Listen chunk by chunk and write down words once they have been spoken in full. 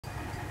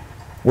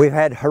We've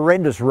had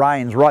horrendous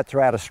rains right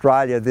throughout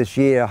Australia this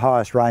year,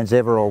 highest rains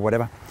ever or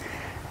whatever.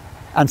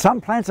 And some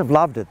plants have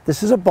loved it.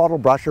 This is a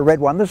bottlebrush, a red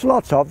one. There's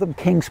lots of them.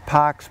 Kings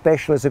Park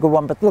Special is a good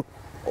one, but look,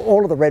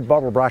 all of the red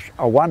bottlebrush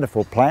are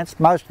wonderful plants.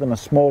 Most of them are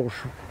small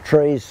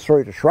trees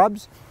through to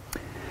shrubs,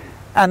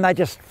 and they're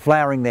just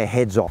flowering their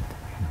heads off.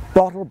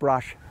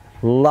 Bottlebrush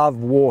love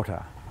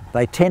water.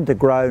 They tend to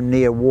grow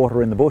near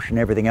water in the bush and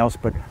everything else,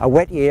 but a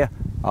wet year,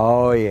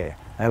 oh yeah,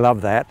 they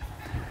love that.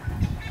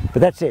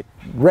 But that's it.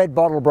 Red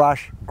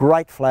bottlebrush,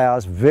 great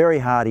flowers, very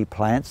hardy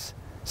plants,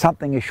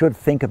 something you should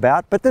think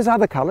about. But there's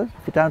other colours.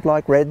 If you don't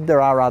like red,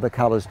 there are other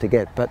colours to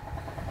get. But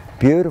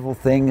beautiful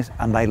things,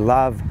 and they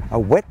love a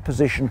wet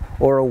position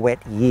or a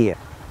wet year.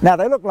 Now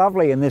they look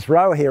lovely in this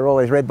row here, all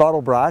these red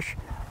bottlebrush,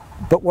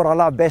 but what I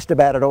love best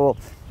about it all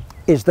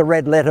is the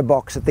red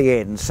letterbox at the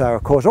end. So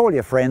of course all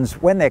your friends,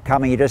 when they're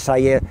coming, you just say,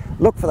 yeah,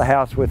 look for the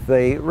house with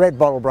the red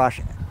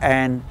bottlebrush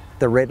and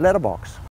the red letterbox.